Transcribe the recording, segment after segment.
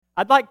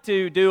I'd like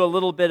to do a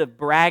little bit of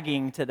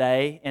bragging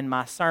today in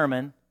my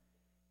sermon.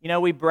 You know,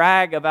 we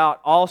brag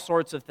about all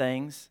sorts of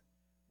things.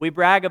 We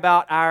brag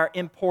about our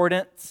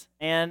importance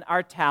and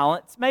our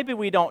talents. Maybe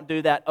we don't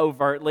do that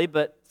overtly,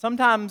 but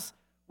sometimes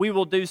we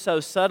will do so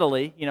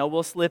subtly. You know,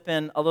 we'll slip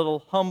in a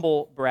little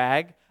humble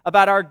brag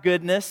about our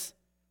goodness.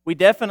 We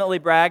definitely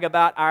brag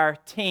about our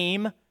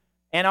team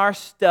and our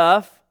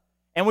stuff.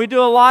 And we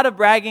do a lot of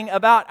bragging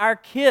about our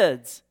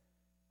kids.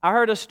 I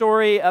heard a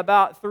story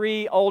about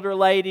 3 older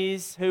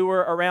ladies who were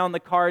around the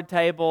card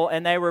table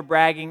and they were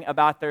bragging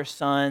about their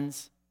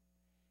sons.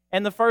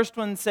 And the first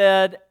one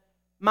said,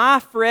 "My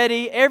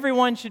Freddie,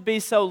 everyone should be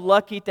so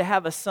lucky to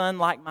have a son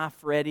like my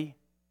Freddie.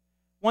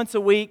 Once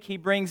a week, he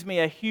brings me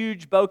a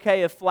huge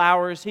bouquet of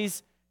flowers.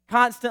 He's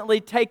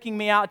constantly taking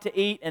me out to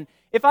eat. And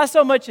if I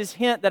so much as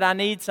hint that I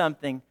need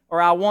something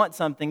or I want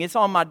something, it's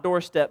on my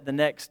doorstep the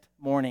next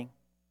morning."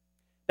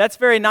 "That's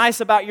very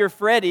nice about your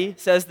Freddie,"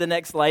 says the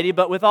next lady,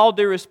 "but with all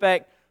due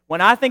respect, when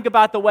I think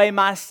about the way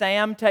my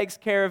Sam takes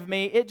care of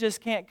me, it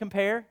just can't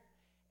compare.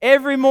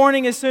 Every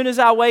morning as soon as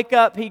I wake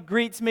up, he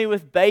greets me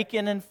with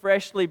bacon and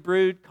freshly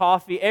brewed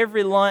coffee.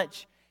 Every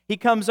lunch, he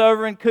comes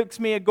over and cooks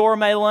me a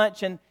gourmet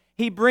lunch, and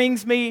he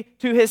brings me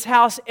to his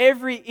house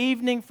every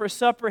evening for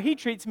supper. He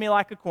treats me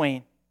like a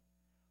queen."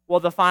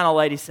 Well, the final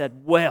lady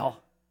said,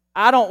 "Well,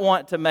 I don't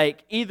want to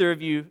make either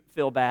of you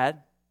feel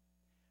bad,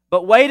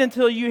 but wait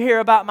until you hear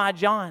about my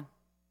John.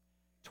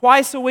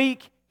 Twice a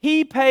week,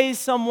 he pays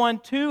someone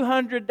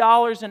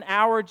 $200 an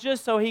hour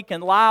just so he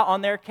can lie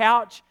on their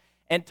couch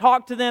and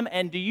talk to them.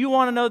 And do you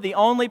want to know the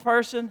only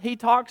person he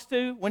talks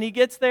to when he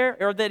gets there,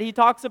 or that he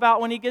talks about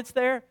when he gets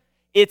there?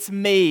 It's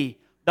me.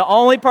 The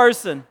only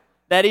person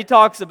that he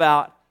talks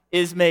about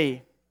is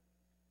me."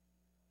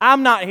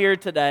 I'm not here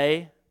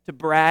today to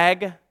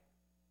brag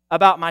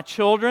about my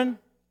children.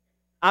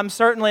 I'm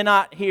certainly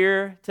not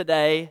here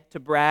today to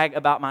brag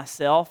about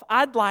myself.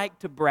 I'd like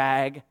to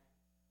brag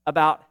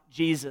about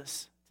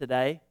Jesus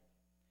today.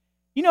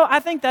 You know, I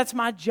think that's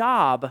my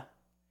job.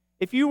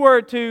 If you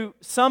were to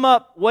sum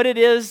up what it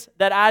is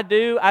that I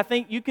do, I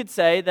think you could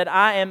say that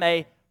I am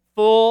a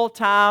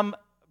full-time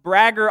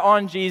bragger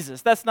on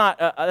Jesus. That's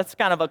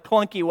kind of a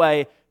clunky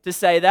way to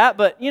say that,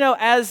 but you know,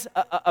 as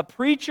a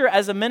preacher,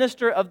 as a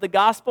minister of the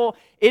gospel,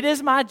 it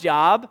is my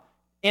job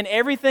in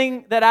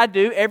everything that I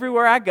do,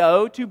 everywhere I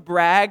go, to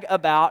brag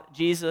about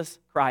Jesus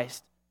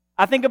Christ.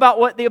 I think about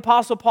what the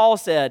Apostle Paul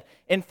said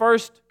in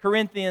 1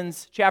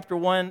 Corinthians chapter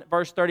 1,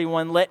 verse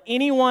 31. "Let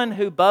anyone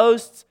who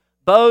boasts,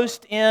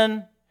 boast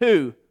in"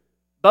 who?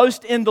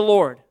 Boast in the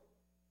Lord.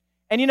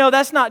 And you know,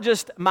 that's not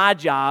just my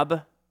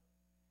job.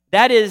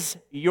 That is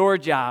your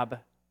job.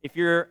 If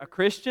you're a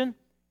Christian,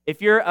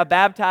 if you're a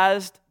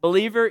baptized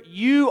believer,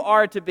 you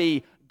are to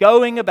be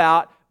going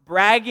about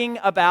bragging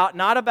about,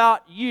 not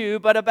about you,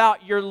 but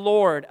about your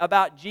Lord,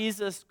 about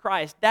Jesus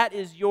Christ. That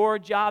is your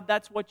job.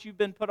 That's what you've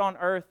been put on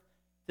earth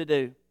to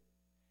do.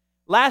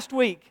 Last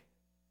week,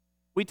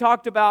 we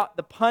talked about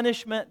the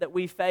punishment that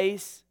we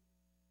face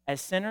as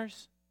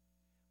sinners.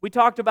 We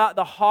talked about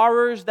the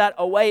horrors that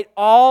await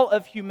all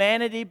of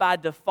humanity by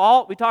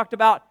default. We talked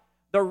about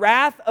the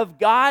wrath of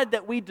God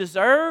that we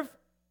deserve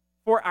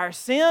for our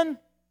sin.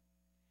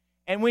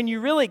 And when you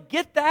really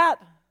get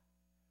that,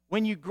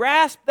 when you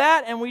grasp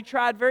that, and we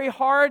tried very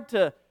hard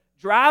to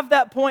drive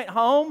that point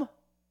home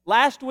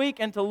last week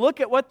and to look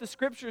at what the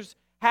Scriptures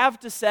have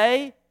to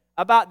say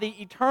about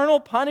the eternal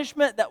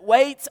punishment that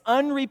waits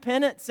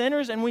unrepentant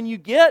sinners, and when you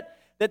get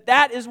that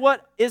that is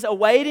what is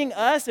awaiting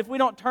us if we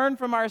don't turn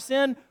from our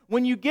sin,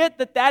 when you get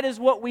that that is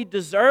what we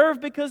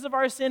deserve because of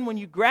our sin, when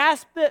you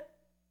grasp it,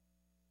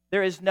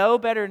 there is no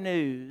better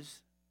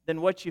news than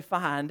what you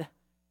find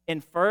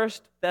in 1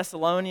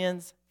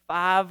 Thessalonians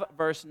 5,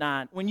 verse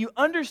 9. When you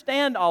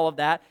understand all of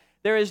that,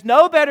 there is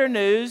no better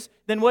news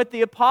than what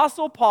the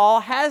Apostle Paul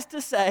has to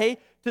say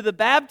to the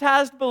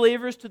baptized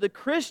believers, to the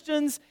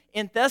Christians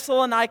in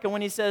Thessalonica,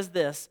 when he says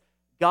this: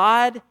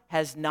 "God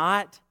has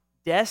not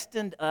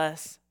destined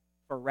us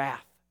for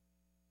wrath."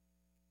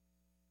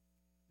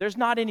 There's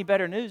not any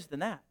better news than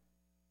that.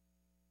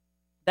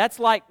 That's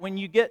like when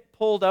you get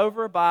pulled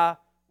over by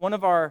one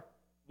of our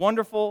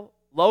wonderful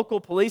local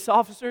police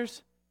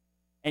officers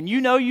and you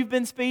know you've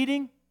been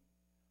speeding,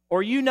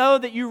 or you know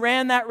that you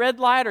ran that red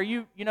light, or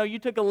you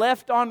took a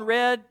left on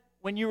red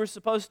when you were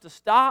supposed to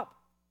stop,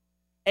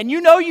 and you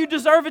know you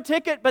deserve a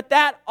ticket, but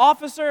that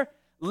officer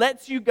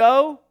lets you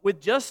go with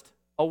just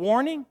a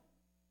warning.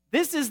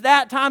 This is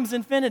that times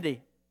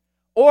infinity.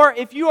 Or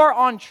if you are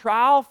on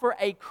trial for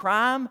a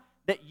crime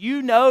that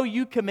you know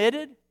you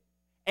committed,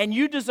 and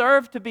you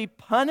deserve to be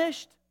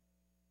punished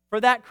for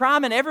that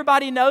crime, and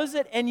everybody knows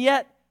it, and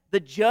yet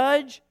the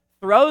judge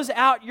throws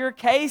out your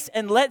case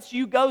and lets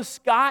you go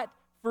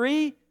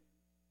scot-free.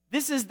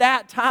 This is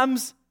that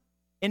times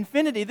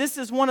infinity. This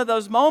is one of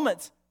those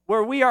moments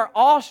where we are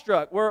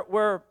awestruck,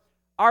 where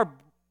our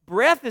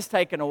breath is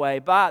taken away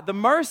by the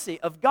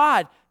mercy of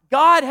God.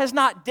 God has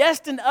not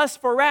destined us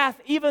for wrath,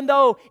 even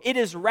though it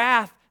is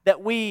wrath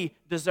that we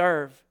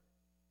deserve.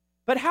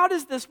 But how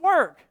does this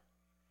work?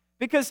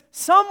 Because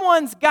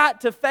someone's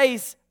got to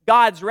face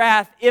God's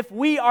wrath if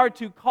we are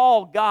to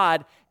call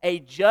God a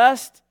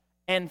just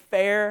and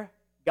fair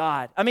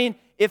God. I mean,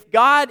 if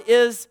God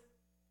is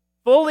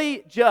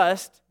fully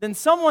just, then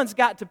someone's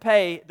got to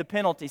pay the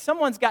penalty.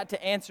 Someone's got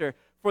to answer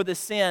for the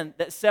sin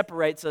that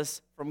separates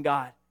us from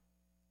God.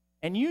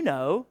 And you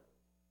know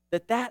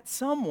that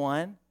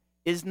someone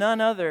is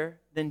none other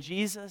than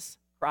Jesus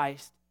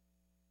Christ.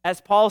 As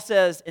Paul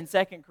says in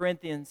 2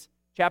 Corinthians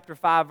chapter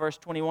 5, verse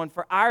 21,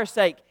 for our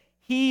sake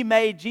he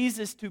made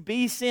Jesus to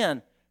be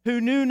sin,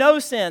 who knew no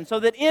sin, so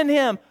that in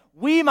him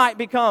we might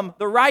become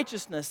the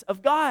righteousness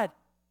of God.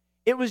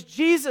 It was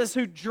Jesus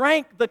who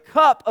drank the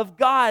cup of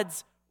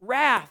God's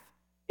wrath.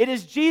 It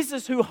is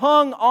Jesus who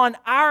hung on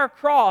our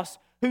cross,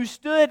 who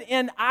stood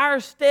in our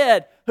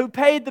stead, who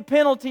paid the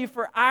penalty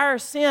for our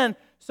sin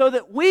so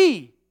that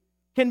we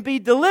can be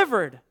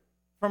delivered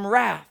from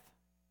wrath,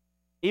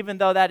 even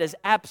though that is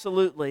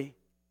absolutely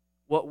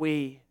what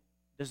we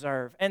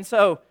deserve. And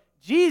so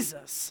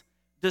Jesus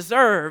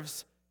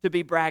deserves to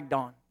be bragged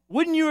on.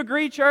 Wouldn't you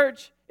agree,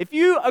 church? If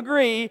you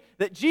agree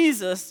that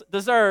Jesus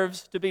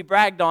deserves to be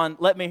bragged on,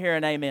 let me hear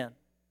an amen.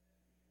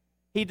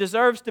 He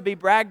deserves to be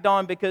bragged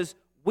on because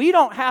we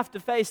don't have to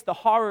face the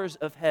horrors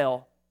of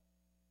hell,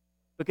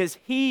 because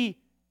he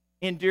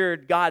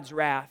endured God's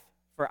wrath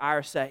for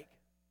our sake.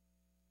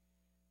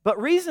 But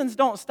reasons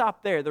don't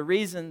stop there. The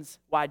reasons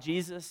why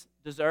Jesus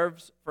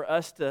deserves for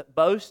us to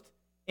boast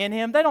in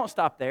him, they don't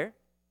stop there.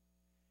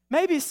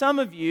 Maybe some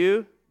of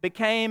you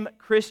became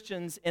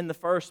Christians in the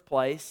first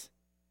place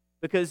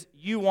because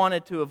you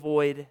wanted to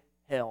avoid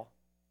hell.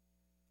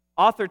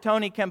 Author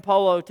Tony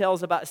Campolo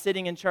tells about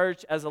sitting in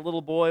church as a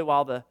little boy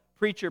while the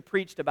preacher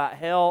preached about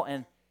hell,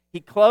 and he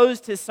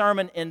closed his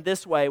sermon in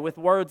this way with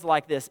words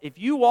like this: if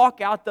you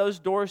walk out those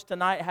doors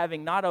tonight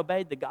having not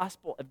obeyed the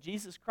gospel of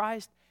Jesus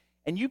Christ,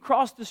 and you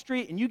cross the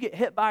street and you get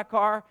hit by a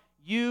car,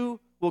 you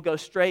will go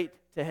straight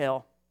to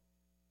hell.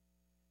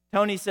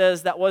 Tony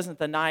says that wasn't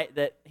the night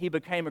that he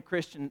became a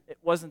Christian. It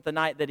wasn't the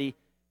night that he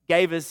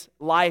gave his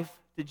life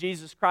to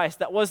Jesus Christ.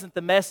 That wasn't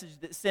the message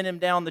that sent him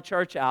down the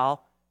church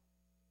aisle.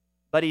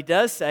 But he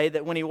does say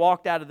that when he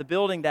walked out of the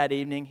building that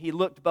evening, he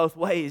looked both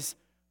ways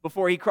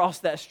before he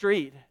crossed that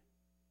street.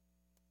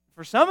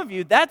 For some of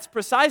you, that's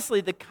precisely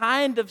the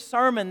kind of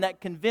sermon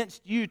that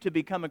convinced you to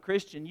become a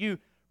Christian. You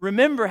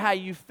remember how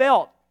you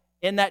felt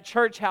in that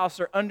church house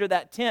or under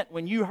that tent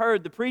when you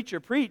heard the preacher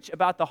preach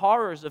about the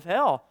horrors of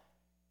hell.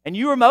 And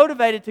you were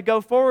motivated to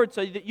go forward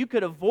so that you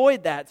could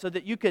avoid that, so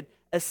that you could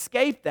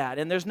escape that.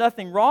 And there's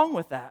nothing wrong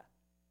with that.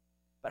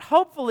 But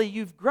hopefully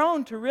you've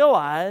grown to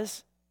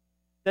realize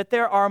that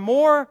there are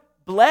more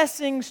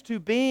blessings to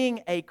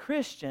being a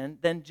Christian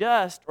than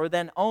just or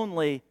than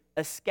only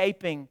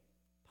escaping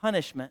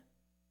punishment.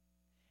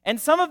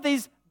 And some of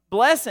these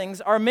blessings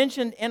are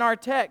mentioned in our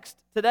text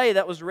today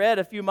that was read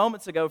a few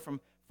moments ago from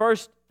 1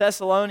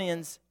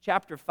 Thessalonians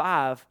chapter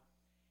 5.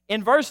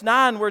 In verse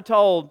 9, we're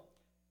told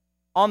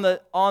on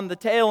the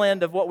tail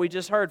end of what we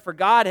just heard, for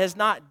God has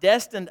not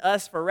destined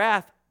us for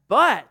wrath,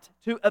 but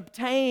to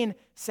obtain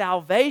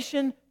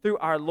salvation through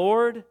our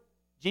Lord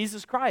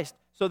Jesus Christ.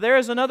 So there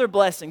is another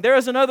blessing. There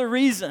is another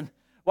reason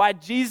why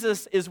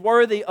Jesus is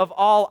worthy of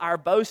all our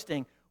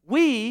boasting.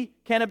 We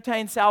can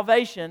obtain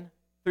salvation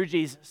through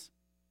Jesus.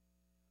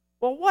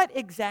 Well, what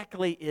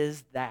exactly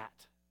is that?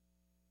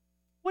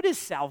 What is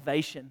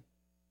salvation?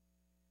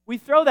 We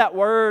throw that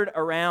word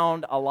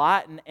around a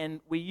lot and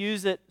we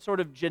use it sort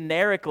of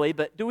generically,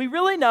 but do we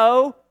really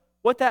know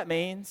what that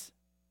means?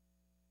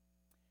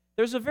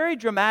 There's a very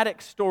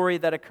dramatic story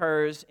that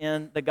occurs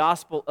in the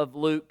Gospel of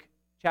Luke,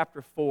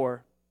 chapter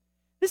 4.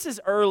 This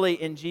is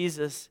early in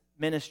Jesus'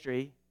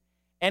 ministry,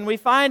 and we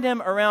find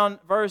him around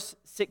verse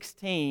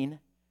 16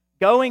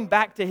 going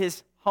back to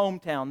his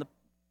hometown, the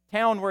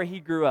town where he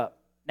grew up,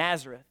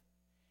 Nazareth.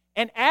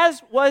 And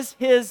as was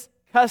his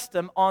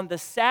custom, on the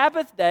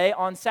Sabbath day,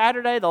 on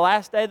Saturday, the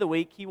last day of the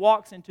week, he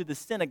walks into the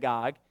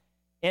synagogue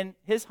in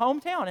his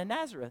hometown in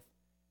Nazareth,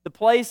 the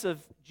place of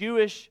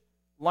Jewish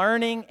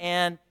learning,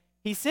 and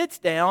he sits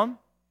down,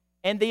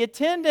 and the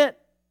attendant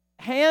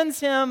hands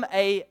him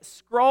a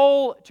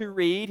scroll to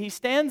read. He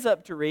stands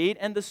up to read,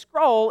 and the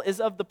scroll is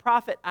of the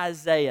prophet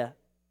Isaiah.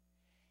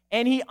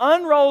 And he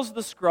unrolls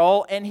the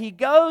scroll, and he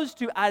goes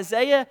to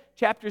Isaiah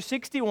chapter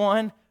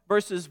 61,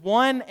 verses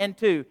 1 and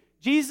 2.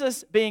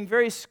 Jesus, being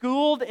very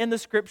schooled in the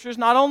Scriptures,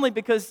 not only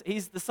because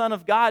he's the Son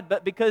of God,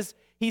 but because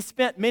he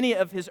spent many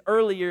of his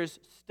early years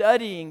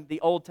studying the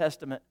Old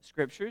Testament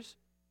Scriptures,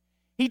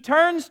 he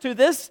turns to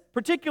this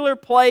particular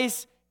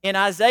place in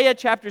Isaiah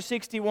chapter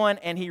 61,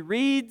 and he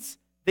reads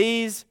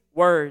these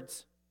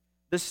words: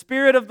 "The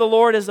Spirit of the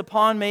Lord is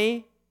upon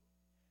me,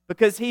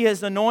 because He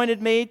has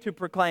anointed me to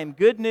proclaim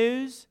good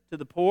news to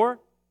the poor.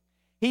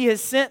 He has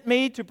sent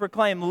me to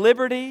proclaim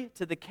liberty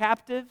to the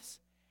captives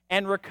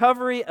and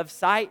recovery of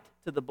sight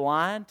to the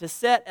blind, to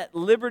set at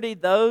liberty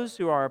those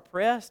who are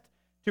oppressed,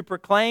 to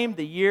proclaim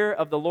the year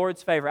of the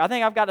Lord's favor." I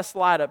think I've got a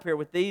slide up here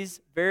with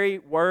these very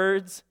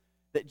words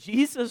that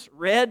Jesus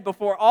read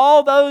before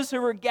all those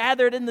who were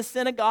gathered in the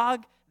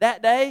synagogue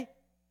that day.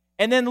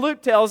 And then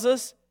Luke tells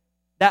us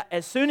that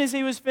as soon as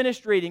he was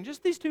finished reading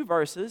just these 2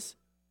 verses,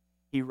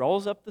 he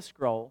rolls up the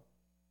scroll,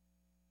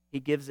 he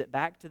gives it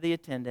back to the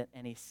attendant,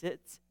 and he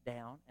sits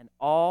down, and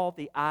all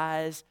the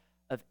eyes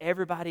of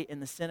everybody in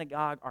the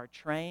synagogue are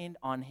trained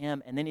on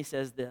him. And then he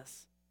says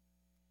this,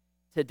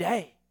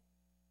 "Today,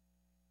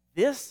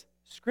 this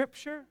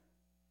scripture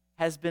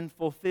has been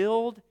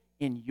fulfilled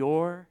in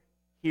your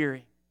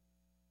hearing."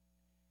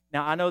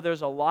 Now, I know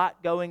there's a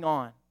lot going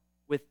on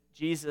with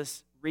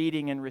Jesus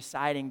reading and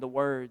reciting the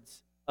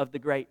words of the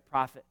great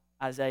prophet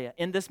Isaiah.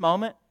 In this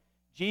moment,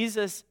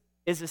 Jesus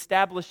is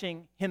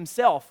establishing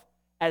himself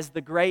as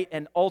the great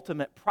and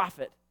ultimate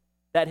prophet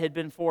that had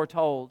been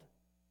foretold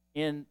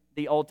in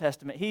the Old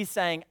Testament. He's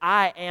saying,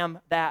 "I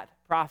am that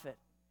prophet."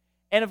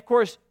 And of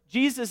course,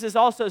 Jesus is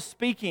also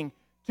speaking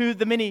to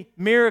the many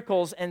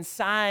miracles and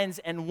signs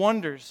and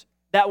wonders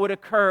that would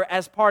occur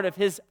as part of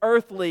his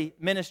earthly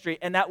ministry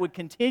and that would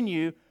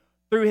continue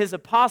through his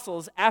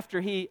apostles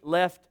after he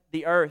left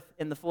the earth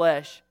in the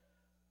flesh.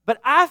 But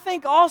I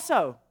think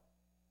also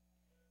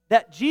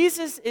that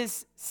Jesus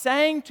is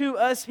saying to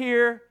us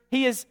here,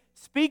 he is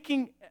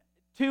speaking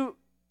to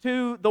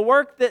the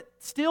work that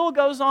still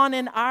goes on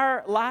in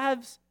our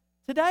lives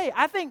today.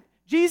 I think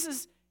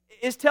Jesus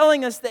is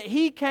telling us that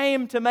he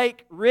came to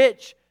make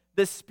rich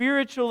the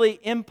spiritually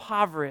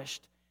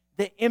impoverished,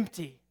 the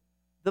empty,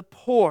 the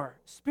poor.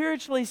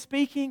 Spiritually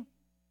speaking,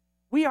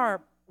 we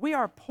are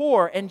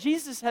poor, and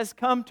Jesus has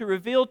come to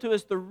reveal to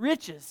us the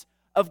riches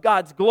of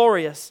God's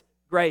glorious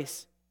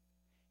grace.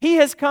 He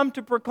has come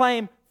to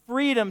proclaim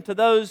freedom to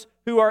those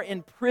who are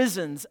in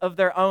prisons of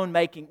their own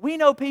making. We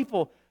know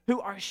people who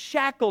are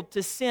shackled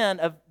to sin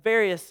of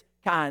various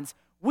kinds.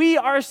 We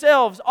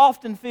ourselves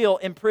often feel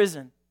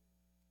imprisoned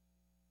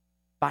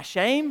by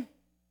shame,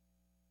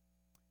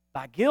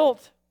 by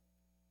guilt,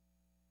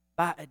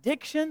 by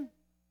addiction.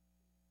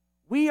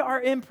 We are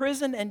in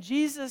prison, and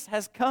Jesus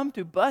has come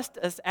to bust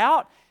us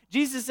out.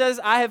 Jesus says,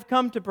 "I have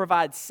come to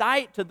provide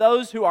sight to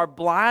those who are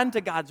blind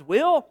to God's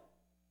will."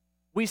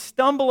 We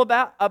stumble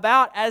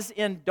about as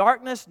in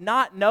darkness,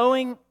 not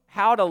knowing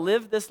how to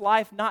live this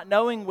life, not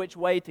knowing which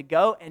way to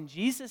go. And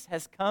Jesus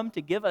has come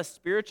to give us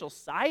spiritual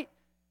sight,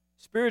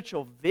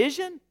 spiritual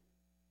vision.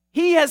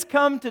 He has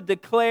come to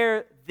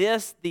declare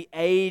this the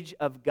age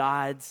of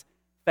God's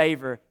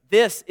favor.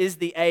 This is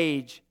the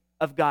age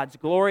of God's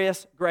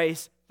glorious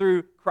grace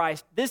through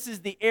Christ. This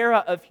is the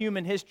era of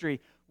human history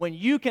when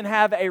you can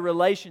have a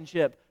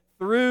relationship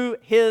through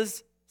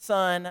His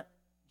Son,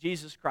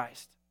 Jesus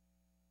Christ.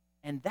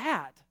 And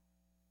that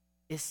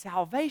is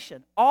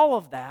salvation. All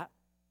of that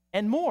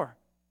and more.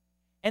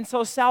 And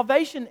so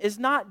salvation is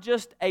not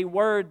just a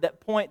word that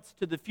points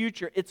to the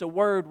future. It's a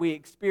word we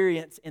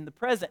experience in the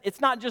present.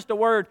 It's not just a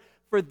word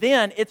for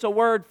then. It's a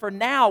word for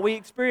now. We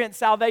experience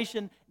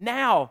salvation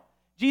now.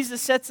 Jesus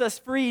sets us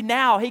free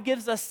now. He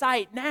gives us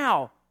sight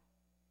now.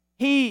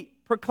 He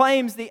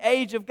proclaims the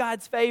age of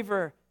God's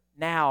favor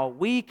now.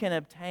 We can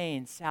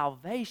obtain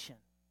salvation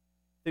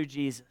through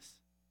Jesus.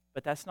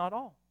 But that's not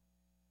all.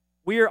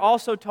 We are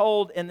also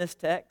told in this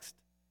text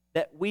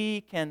that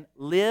we can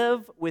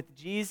live with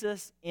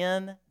Jesus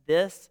in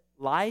this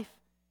life.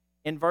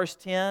 In verse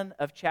 10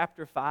 of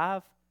chapter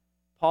 5,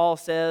 Paul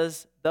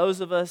says,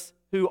 those of us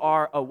who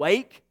are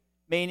awake,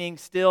 meaning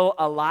still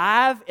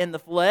alive in the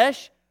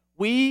flesh,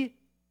 we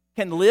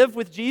can live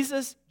with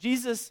Jesus.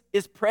 Jesus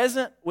is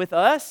present with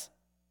us.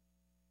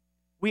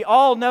 We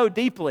all know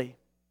deeply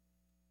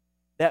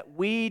that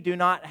we do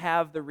not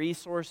have the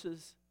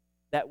resources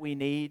that we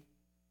need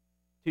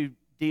to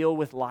deal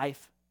with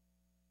life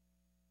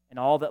and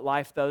all that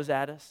life throws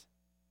at us.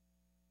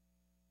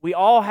 We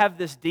all have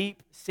this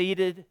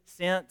deep-seated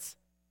sense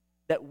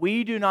that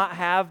we do not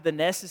have the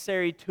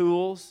necessary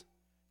tools,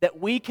 that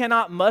we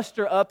cannot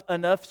muster up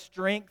enough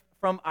strength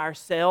from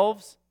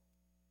ourselves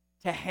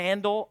to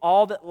handle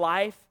all that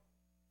life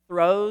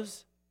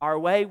throws our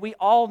way. We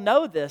all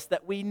know this,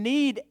 that we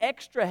need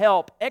extra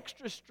help,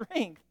 extra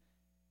strength.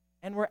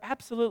 And we're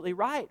absolutely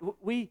right.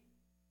 We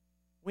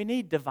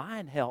need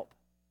divine help.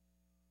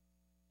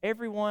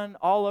 Everyone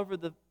all over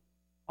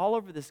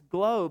this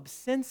globe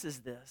senses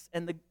this.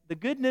 And the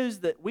good news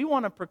that we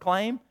want to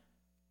proclaim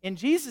in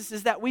Jesus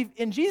is that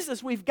in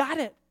Jesus we've got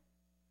it.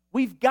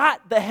 We've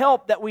got the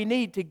help that we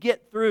need to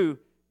get through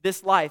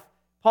this life.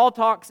 Paul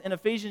talks in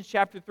Ephesians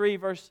chapter 3,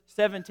 verse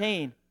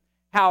 17,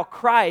 how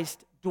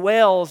Christ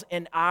dwells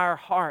in our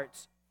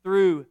hearts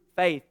through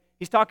faith.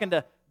 He's talking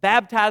to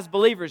baptized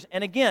believers.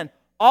 And again,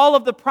 all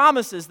of the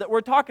promises that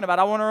we're talking about,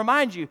 I want to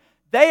remind you,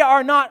 they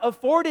are not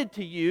afforded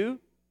to you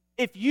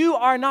if you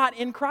are not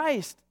in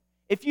Christ.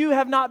 If you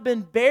have not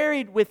been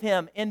buried with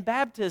Him in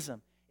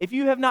baptism, if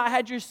you have not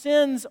had your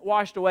sins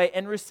washed away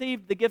and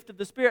received the gift of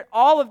the Spirit,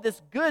 all of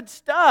this good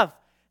stuff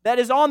that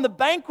is on the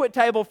banquet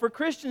table for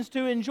Christians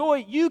to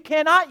enjoy, you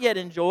cannot yet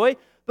enjoy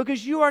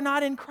because you are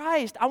not in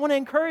Christ. I want to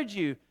encourage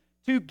you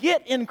to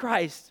get in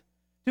Christ,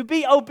 to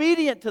be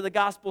obedient to the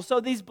gospel so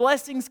these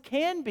blessings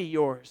can be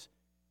yours.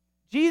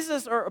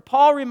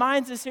 Paul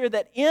reminds us here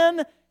that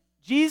in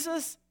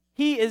Jesus,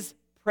 He is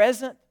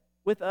present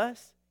with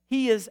us.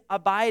 He is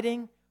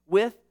abiding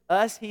with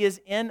us. He is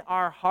in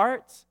our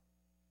hearts.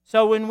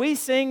 So when we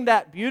sing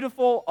that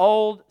beautiful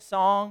old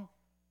song,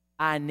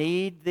 I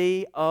need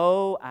thee,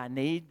 oh, I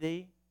need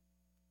thee,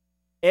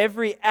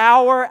 every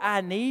hour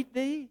I need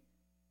thee,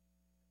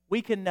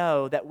 we can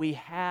know that we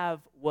have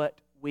what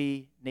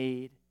we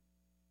need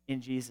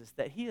in Jesus,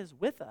 that He is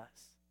with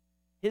us.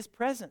 His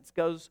presence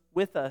goes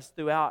with us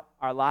throughout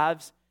our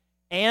lives,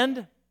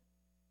 and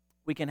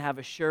we can have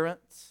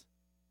assurance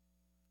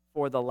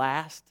for the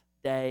last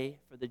day,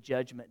 for the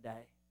judgment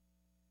day,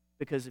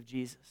 because of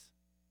Jesus.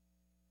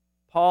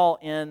 Paul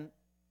in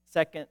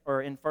 1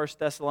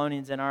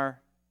 Thessalonians in our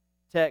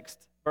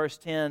text, verse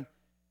 10,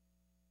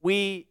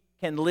 we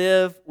can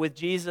live with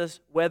Jesus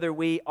whether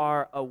we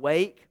are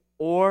awake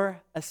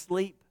or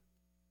asleep.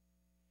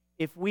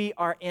 If we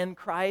are in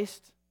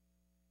Christ,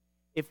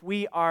 if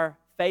we are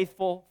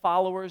faithful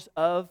followers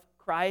of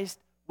Christ,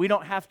 we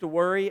don't have to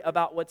worry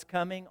about what's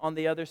coming on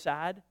the other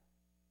side.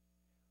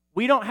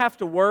 We don't have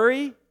to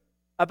worry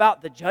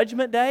about the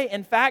judgment day.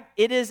 In fact,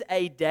 it is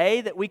a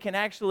day that we can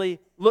actually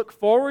look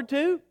forward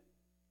to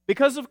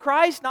because of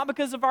Christ, not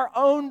because of our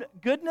own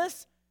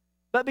goodness,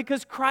 but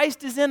because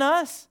Christ is in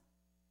us.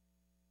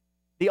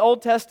 The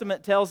Old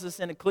Testament tells us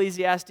in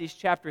Ecclesiastes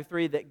chapter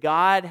 3 that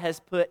God has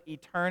put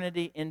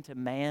eternity into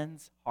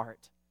man's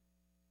heart.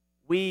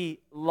 We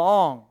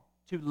long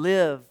to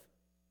live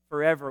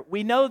forever.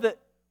 We know that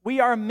we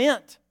are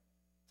meant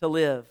to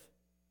live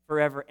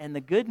forever. And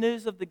the good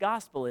news of the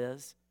gospel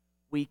is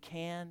we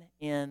can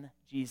in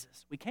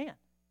Jesus. We can.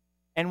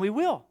 And we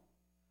will.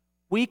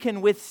 We can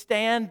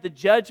withstand the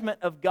judgment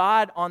of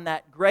God on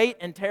that great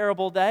and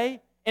terrible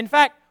day. In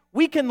fact,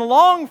 we can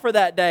long for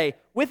that day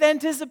with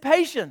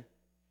anticipation.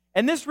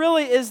 And this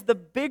really is the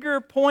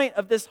bigger point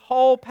of this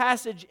whole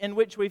passage in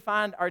which we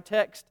find our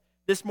text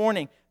this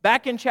morning.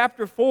 Back in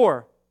chapter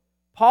 4,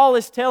 Paul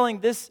is telling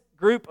this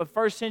group of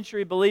first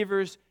century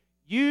believers,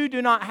 you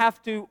do not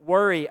have to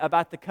worry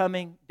about the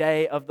coming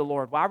day of the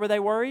Lord. Why were they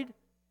worried?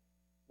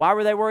 Why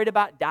were they worried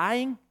about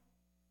dying?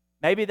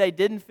 Maybe they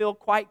didn't feel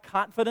quite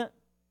confident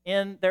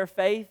in their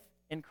faith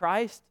in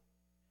Christ.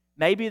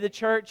 Maybe the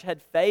church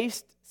had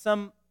faced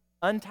some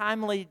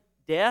untimely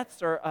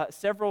deaths, or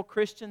several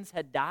Christians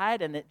had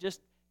died and it just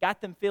got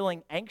them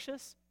feeling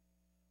anxious.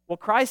 Well,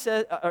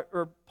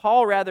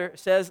 Paul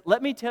says,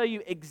 let me tell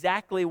you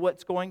exactly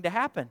what's going to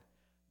happen.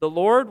 The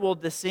Lord will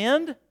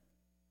descend, to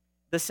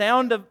the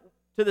sound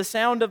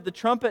of the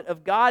trumpet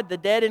of God, the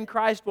dead in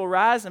Christ will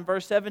rise. In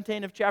verse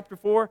 17 of chapter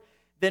 4,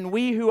 then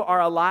we who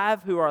are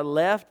alive, who are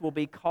left, will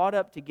be caught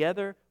up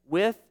together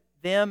with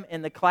them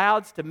in the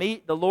clouds to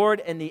meet the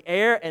Lord in the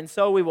air, and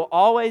so we will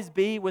always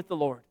be with the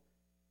Lord.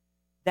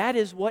 That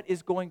is what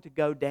is going to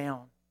go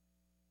down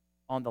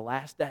on the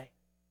last day.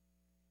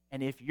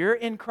 And if you're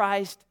in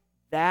Christ,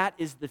 that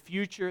is the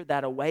future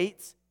that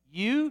awaits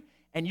you,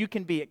 and you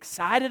can be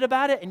excited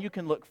about it, and you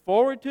can look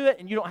forward to it,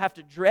 and you don't have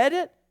to dread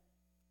it.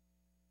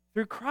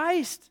 Through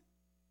Christ,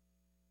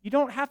 you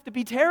don't have to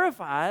be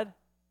terrified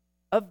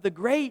of the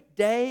great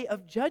day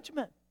of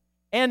judgment.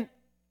 And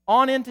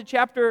on into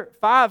chapter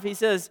 5, he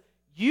says,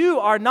 you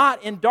are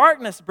not in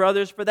darkness,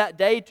 brothers, for that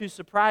day to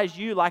surprise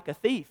you like a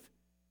thief.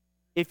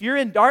 If you're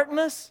in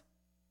darkness,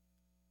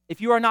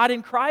 if you are not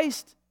in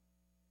Christ,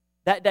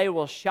 that day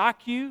will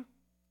shock you.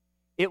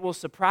 It will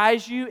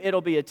surprise you.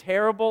 It'll be a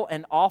terrible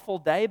and awful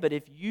day. But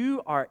if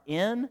you are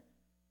in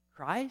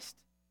Christ,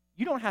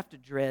 you don't have to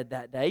dread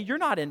that day. You're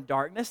not in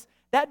darkness.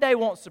 That day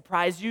won't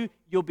surprise you.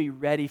 You'll be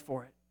ready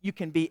for it. You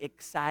can be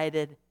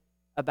excited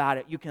about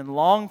it. You can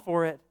long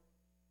for it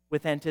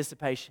with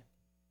anticipation.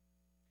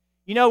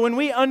 You know, when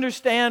we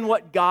understand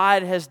what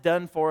God has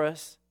done for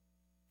us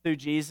through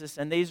Jesus,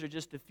 and these are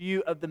just a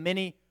few of the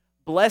many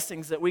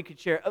blessings that we could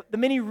share, the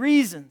many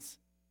reasons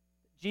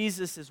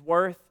Jesus is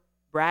worth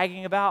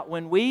bragging about.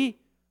 When we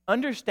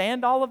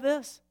understand all of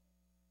this,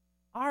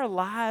 our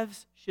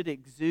lives should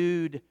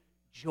exude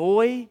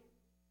joy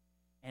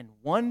and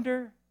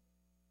wonder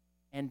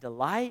and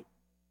delight.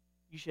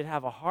 You should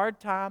have a hard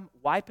time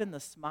wiping the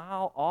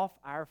smile off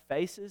our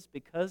faces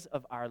because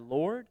of our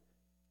Lord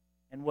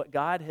and what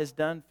God has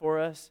done for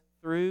us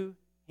through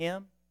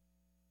Him.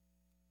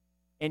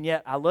 And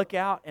yet I look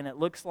out and it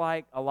looks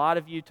like a lot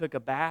of you took a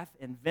bath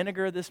in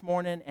vinegar this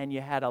morning and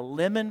you had a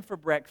lemon for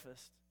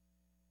breakfast.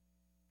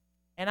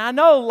 And I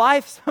know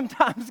life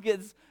sometimes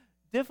gets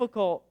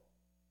difficult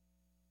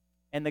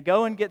and the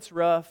going gets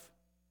rough.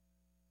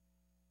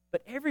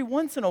 But every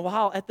once in a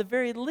while, at the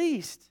very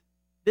least,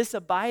 this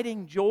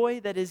abiding joy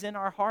that is in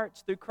our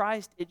hearts through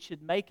Christ, it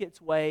should make its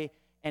way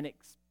and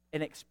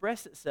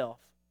express itself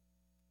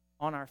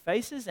on our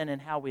faces and in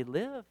how we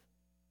live.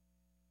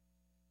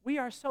 We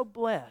are so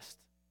blessed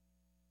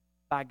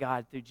by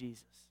God through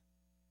Jesus.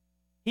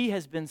 He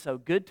has been so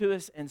good to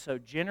us and so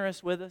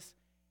generous with us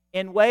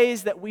in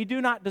ways that we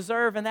do not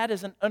deserve, and that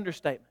is an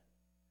understatement.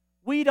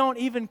 We don't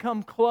even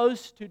come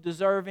close to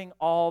deserving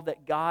all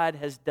that God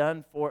has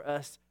done for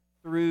us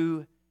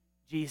through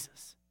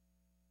Jesus.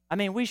 I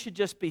mean, we should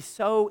just be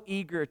so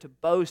eager to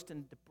boast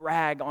and to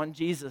brag on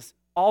Jesus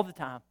all the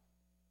time.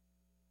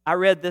 I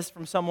read this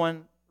from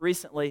someone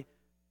recently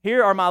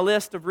Here are my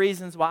list of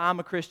reasons why I'm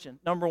a Christian.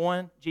 Number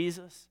 1,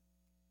 Jesus.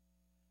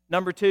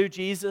 Number 2,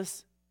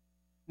 Jesus.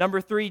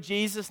 Number 3,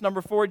 Jesus.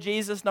 Number 4,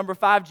 Jesus. Number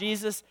 5,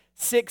 Jesus.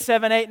 6,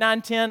 7, 8,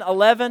 9, 10,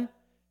 11,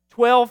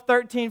 12,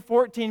 13,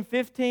 14,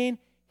 15.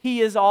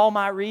 He is all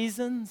my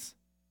reasons.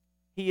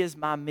 He is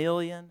my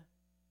million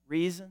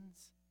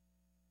reasons.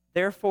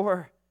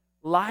 Therefore,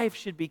 life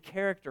should be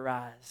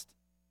characterized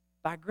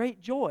by great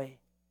joy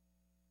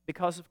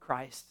because of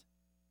Christ.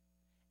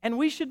 And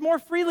we should more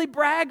freely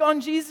brag on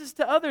Jesus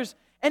to others.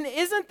 And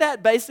isn't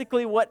that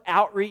basically what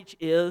outreach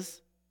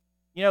is?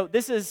 You know,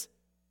 this is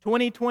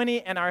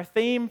 2020 and our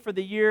theme for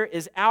the year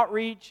is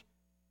outreach.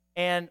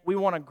 And we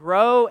want to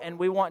grow and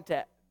we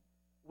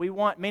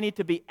want many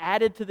to be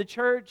added to the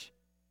church.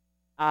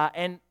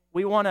 And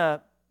we want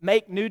to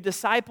make new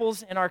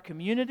disciples in our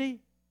community.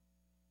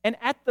 And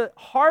at the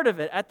heart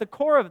of it, at the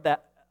core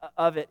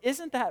of it,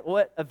 isn't that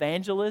what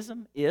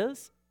evangelism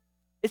is?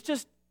 It's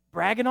just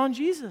bragging on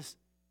Jesus.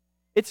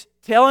 It's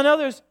telling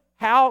others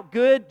how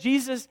good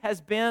Jesus has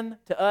been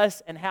to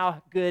us and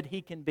how good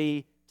He can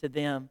be to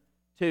them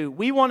too.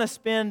 We want to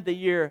spend the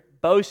year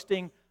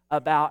boasting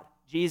about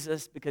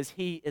Jesus because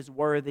He is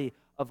worthy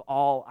of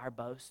all our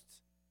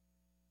boasts.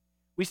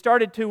 We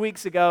started 2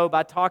 weeks ago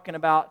by talking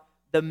about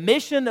the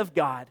mission of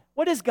God.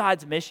 What is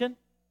God's mission?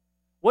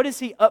 What is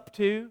He up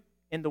to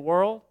in the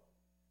world?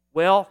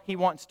 Well, He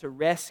wants to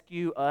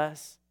rescue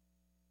us.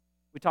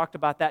 We talked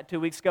about that 2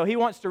 weeks ago. He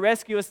wants to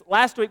rescue us.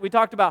 Last week we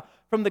talked about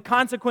from the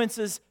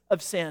consequences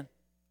of sin,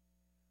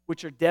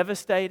 which are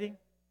devastating,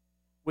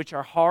 which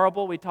are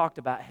horrible. We talked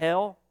about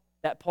hell,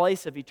 that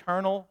place of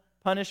eternal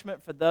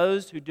punishment for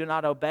those who do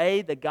not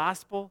obey the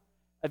gospel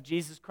of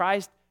Jesus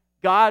Christ.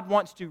 God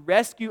wants to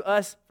rescue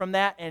us from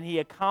that, and He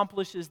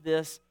accomplishes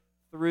this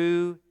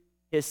through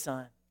His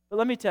Son. But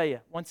let me tell you,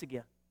 once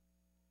again,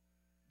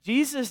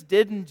 Jesus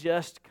didn't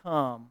just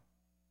come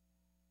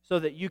so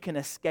that you can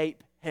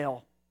escape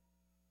hell.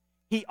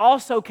 He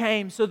also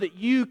came so that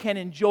you can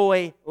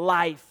enjoy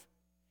life.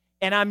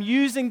 And I'm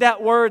using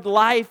that word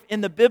life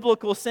in the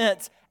biblical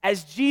sense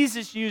as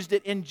Jesus used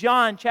it in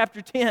John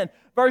chapter 10,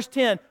 verse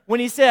 10, when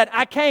He said,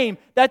 I came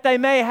that they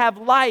may have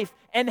life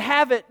and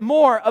have it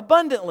more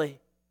abundantly.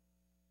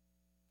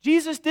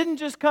 Jesus didn't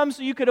just come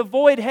so you could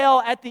avoid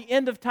hell at the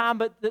end of time,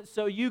 but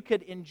so you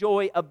could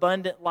enjoy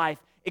abundant life,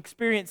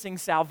 experiencing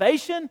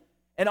salvation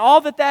and all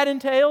that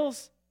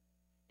entails,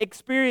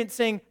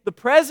 experiencing the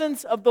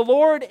presence of the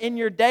Lord in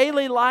your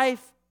daily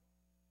life,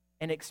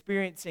 and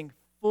experiencing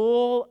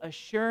full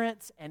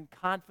assurance and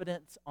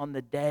confidence on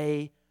the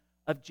day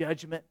of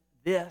judgment.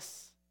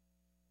 This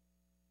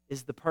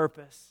is the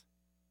purpose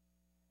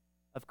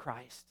of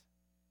Christ.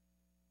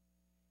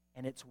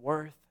 And it's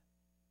worth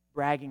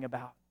bragging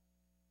about.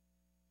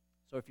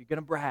 So if you're going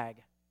to brag,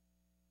 if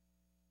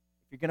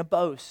you're going to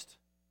boast,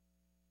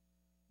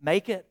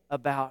 make it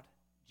about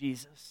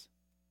Jesus.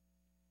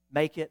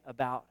 Make it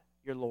about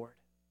your Lord.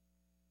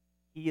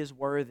 He is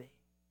worthy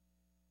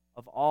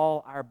of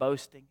all our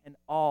boasting and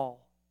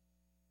all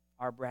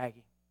our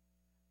bragging.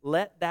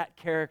 Let that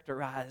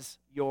characterize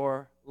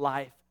your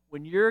life.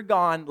 When you're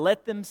gone,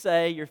 let them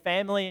say, your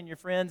family and your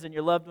friends and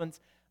your loved ones,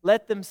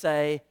 let them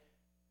say,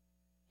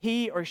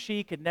 he or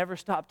she could never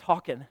stop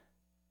talking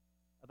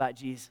about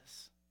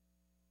Jesus.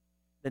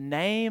 The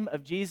name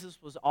of Jesus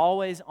was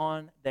always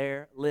on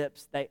their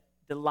lips. They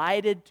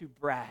delighted to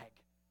brag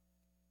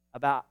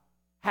about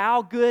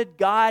how good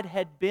God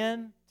had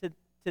been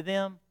to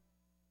them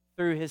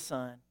through His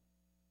Son,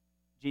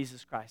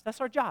 Jesus Christ. That's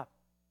our job.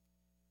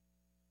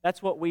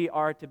 That's what we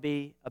are to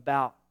be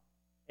about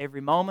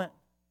every moment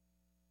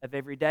of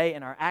every day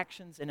in our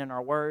actions and in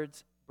our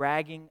words,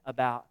 bragging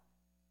about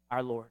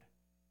our Lord.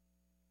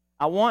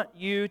 I want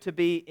you to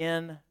be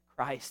in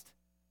Christ.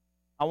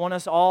 I want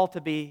us all to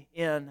be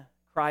in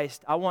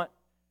Christ. I want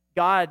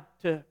God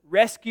to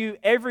rescue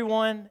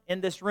everyone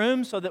in this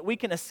room so that we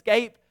can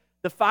escape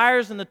the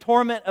fires and the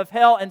torment of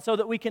hell, and so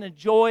that we can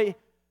enjoy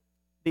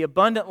the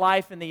abundant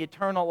life and the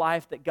eternal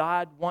life that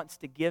God wants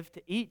to give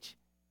to each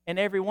and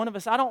every one of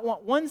us. I don't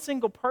want one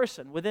single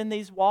person within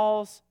these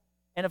walls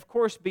and of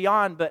course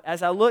beyond, but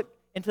as I look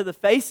into the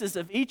faces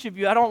of each of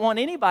you, I don't want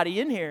anybody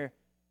in here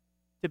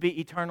to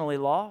be eternally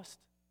lost.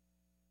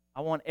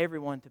 I want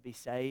everyone to be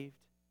saved.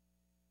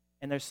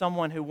 And there's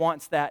someone who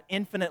wants that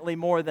infinitely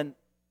more than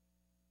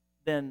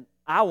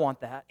I want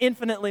that.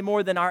 Infinitely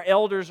more than our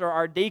elders or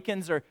our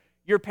deacons or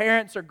your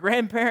parents or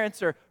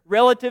grandparents or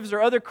relatives or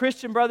other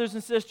Christian brothers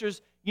and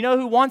sisters. You know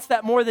who wants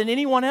that more than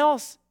anyone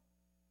else?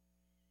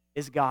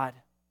 Is God.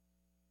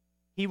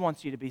 He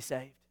wants you to be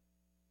saved.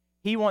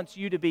 He wants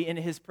you to be in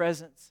His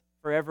presence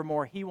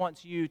forevermore. He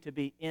wants you to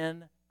be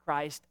in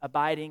Christ,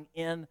 abiding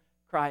in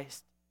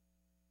Christ,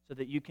 so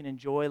that you can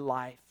enjoy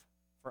life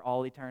for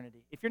all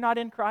eternity. If you're not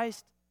in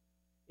Christ,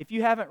 if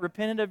you haven't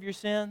repented of your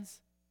sins,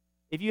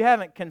 if you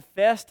haven't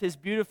confessed His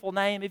beautiful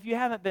name, if you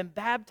haven't been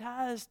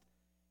baptized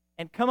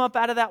and come up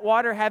out of that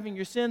water having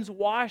your sins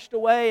washed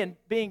away and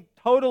being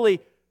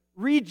totally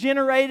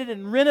regenerated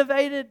and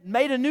renovated,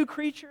 made a new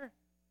creature,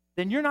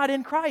 then you're not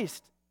in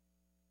Christ.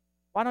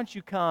 Why don't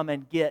you come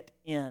and get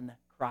in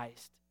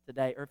Christ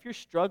today. Or if you're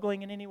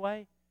struggling in any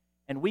way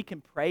and we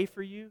can pray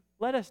for you,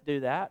 let us do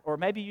that. Or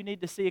maybe you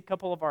need to see a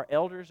couple of our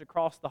elders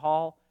across the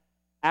hall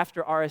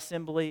after our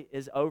assembly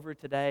is over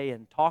today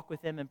and talk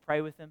with them and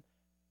pray with them.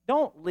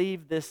 Don't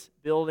leave this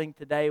building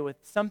today with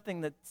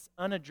something that's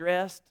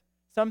unaddressed,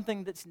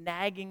 something that's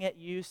nagging at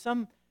you,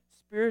 some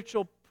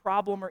spiritual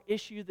problem or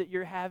issue that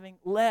you're having.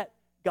 Let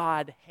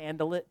God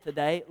handle it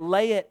today.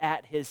 Lay it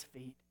at His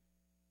feet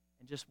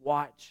and just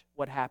watch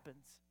what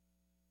happens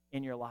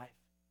in your life.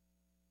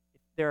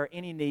 If there are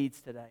any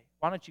needs today,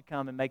 why don't you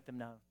come and make them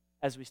known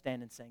as we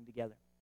stand and sing together?